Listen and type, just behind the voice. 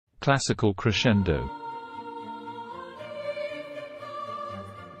Classical crescendo.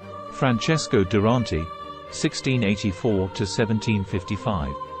 Francesco Durante,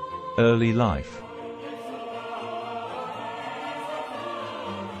 1684–1755. Early life.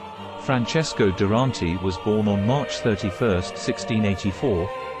 Francesco Durante was born on March 31, 1684,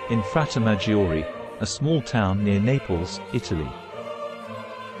 in Fratimaggiore, a small town near Naples, Italy.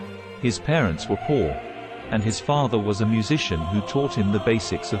 His parents were poor, and his father was a musician who taught him the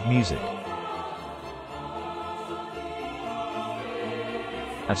basics of music.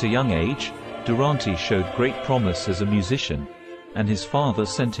 At a young age, Durante showed great promise as a musician, and his father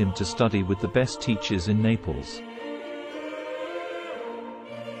sent him to study with the best teachers in Naples.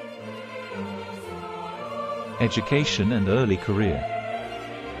 Education and early career.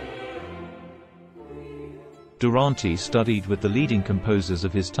 Durante studied with the leading composers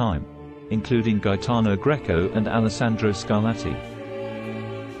of his time, including Gaetano Greco and Alessandro Scarlatti.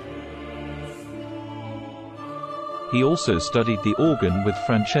 He also studied the organ with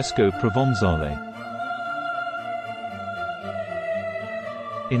Francesco Provenzale.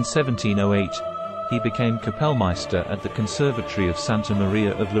 In 1708, he became Kapellmeister at the Conservatory of Santa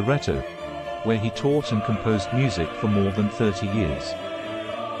Maria of Loreto, where he taught and composed music for more than 30 years.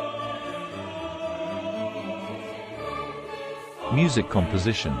 Music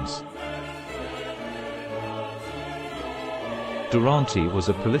compositions. Durante was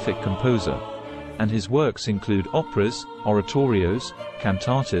a prolific composer, and his works include operas, oratorios,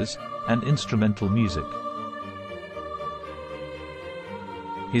 cantatas, and instrumental music.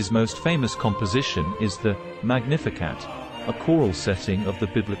 His most famous composition is the Magnificat, a choral setting of the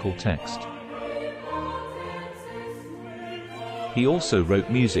biblical text. He also wrote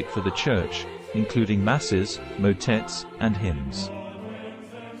music for the church, including masses, motets, and hymns.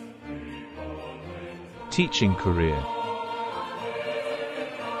 Teaching career.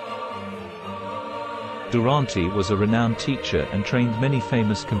 Durante was a renowned teacher and trained many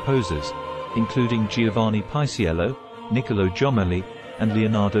famous composers, including Giovanni Paisiello, Niccolò Jommelli, and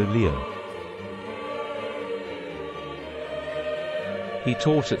Leonardo Leo. He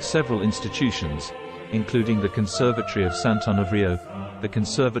taught at several institutions, including the Conservatory of Sant'Onofrio, the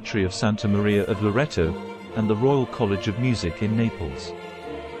Conservatory of Santa Maria of Loreto, and the Royal College of Music in Naples.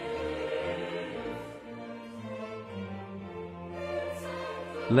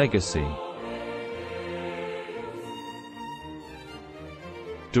 Legacy.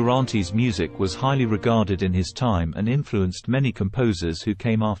 Durante's music was highly regarded in his time and influenced many composers who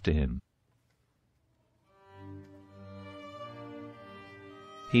came after him.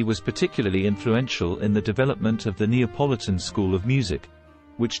 He was particularly influential in the development of the Neapolitan school of music,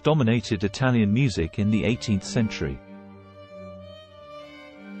 which dominated Italian music in the 18th century.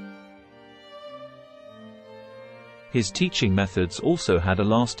 His teaching methods also had a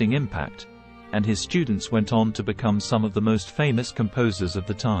lasting impact, and his students went on to become some of the most famous composers of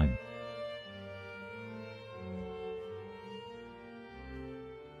the time.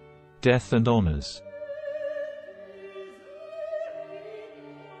 Death and honors.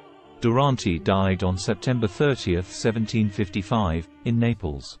 Durante died on September 30, 1755, in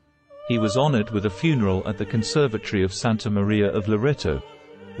Naples. He was honored with a funeral at the Conservatory of Santa Maria of Loreto,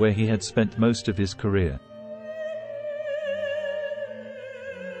 where he had spent most of his career.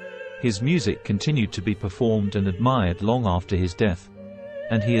 His music continued to be performed and admired long after his death,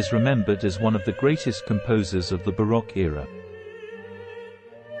 and he is remembered as one of the greatest composers of the Baroque era.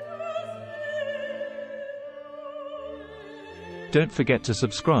 Don't forget to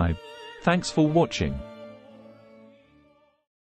subscribe. Thanks for watching.